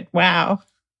about it. Wow.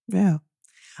 Yeah.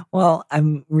 Well,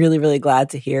 I'm really, really glad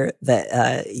to hear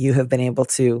that you have been able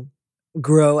to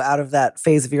grow out of that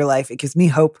phase of your life. It gives me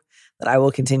hope that I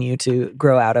will continue to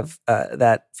grow out of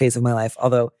that phase of my life,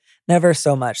 although never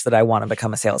so much that I want to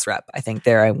become a sales rep. I think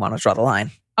there I want to draw the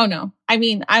line. Oh, no. I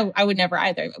mean, I would never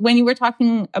either. When you were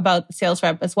talking about the sales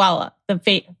rep as well,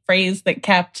 the phrase that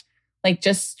kept like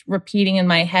just repeating in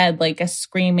my head like a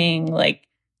screaming like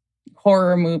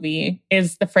horror movie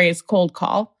is the phrase cold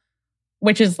call,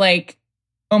 which is like,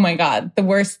 oh my God, the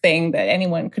worst thing that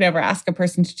anyone could ever ask a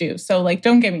person to do. So like,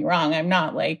 don't get me wrong. I'm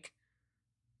not like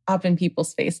up in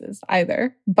people's faces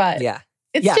either, but yeah.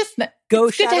 It's yeah. just go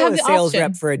it's shadow good to have a the sales option.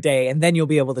 rep for a day and then you'll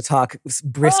be able to talk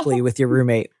briskly with your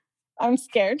roommate. I'm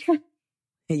scared.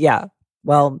 Yeah.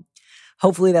 Well,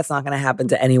 hopefully that's not going to happen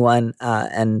to anyone.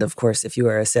 And of course, if you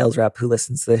are a sales rep who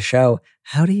listens to this show,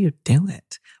 how do you do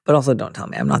it? But also don't tell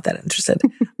me. I'm not that interested.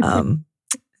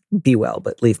 Be well,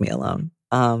 but leave me alone.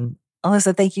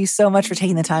 Alyssa, thank you so much for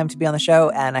taking the time to be on the show.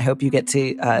 And I hope you get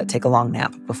to take a long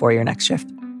nap before your next shift.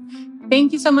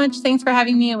 Thank you so much. Thanks for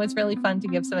having me. It was really fun to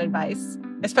give some advice,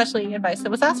 especially advice that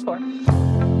was asked for.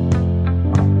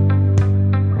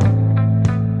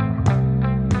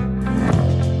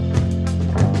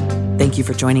 Thank you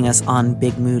for joining us on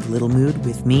Big Mood, Little Mood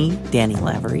with me, Danny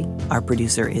Lavery. Our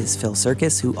producer is Phil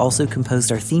Circus, who also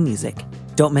composed our theme music.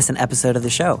 Don't miss an episode of the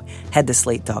show. Head to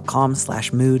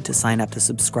slate.com/mood to sign up to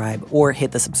subscribe or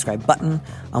hit the subscribe button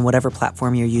on whatever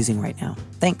platform you're using right now.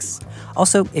 Thanks.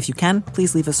 Also, if you can,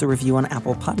 please leave us a review on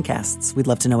Apple Podcasts. We'd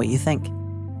love to know what you think.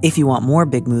 If you want more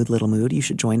Big Mood, Little Mood, you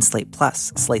should join Slate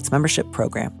Plus, Slate's membership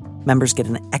program. Members get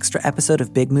an extra episode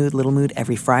of Big Mood, Little Mood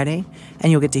every Friday,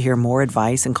 and you'll get to hear more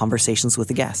advice and conversations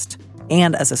with a guest.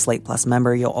 And as a Slate Plus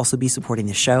member, you'll also be supporting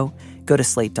the show. Go to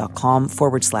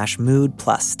slate.com/mood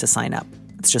plus to sign up.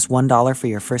 It's just $1 for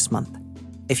your first month.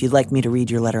 If you'd like me to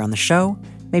read your letter on the show,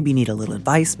 maybe you need a little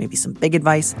advice, maybe some big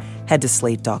advice, head to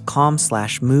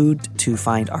slate.com/mood to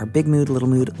find our Big Mood, Little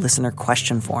Mood listener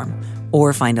question form,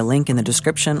 or find a link in the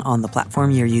description on the platform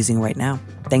you're using right now.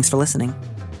 Thanks for listening.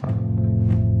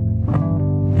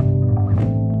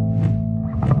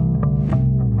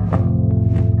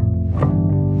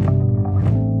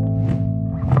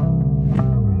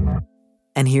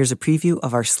 And here's a preview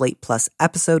of our Slate Plus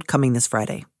episode coming this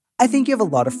Friday. I think you have a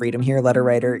lot of freedom here, letter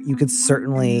writer. You could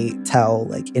certainly tell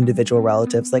like individual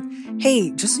relatives like, hey,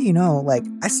 just so you know, like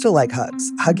I still like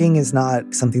hugs. Hugging is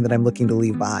not something that I'm looking to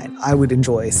leave behind. I would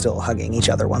enjoy still hugging each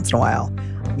other once in a while.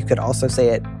 You could also say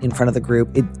it in front of the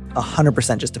group. It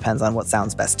 100% just depends on what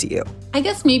sounds best to you. I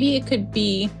guess maybe it could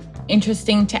be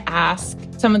interesting to ask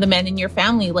some of the men in your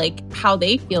family, like how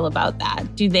they feel about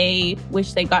that. Do they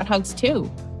wish they got hugs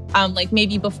too? Like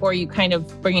maybe before you kind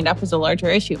of bring it up as a larger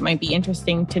issue, it might be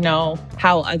interesting to know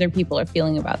how other people are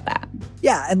feeling about that.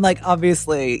 Yeah. And like,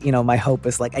 obviously, you know, my hope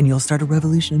is like, and you'll start a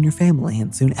revolution in your family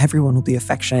and soon everyone will be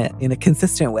affectionate in a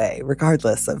consistent way,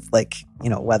 regardless of like, you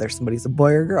know, whether somebody's a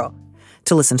boy or girl.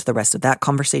 To listen to the rest of that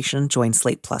conversation, join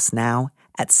Slate Plus now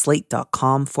at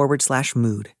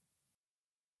slate.com/mood.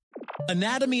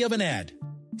 Anatomy of an ad.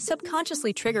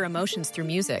 Subconsciously trigger emotions through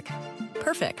music.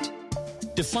 Perfect.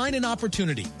 Define an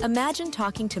opportunity. Imagine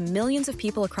talking to millions of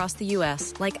people across the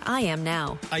U.S. like I am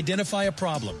now. Identify a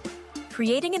problem.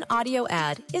 Creating an audio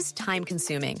ad is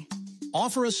time-consuming.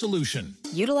 Offer a solution.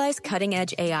 Utilize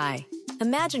cutting-edge AI.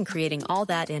 Imagine creating all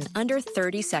that in under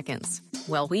 30 seconds.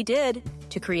 Well, we did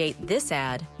to create this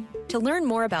ad. To learn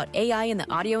more about AI in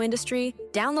the audio industry,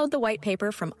 download the white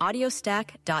paper from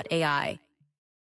audiostack.ai.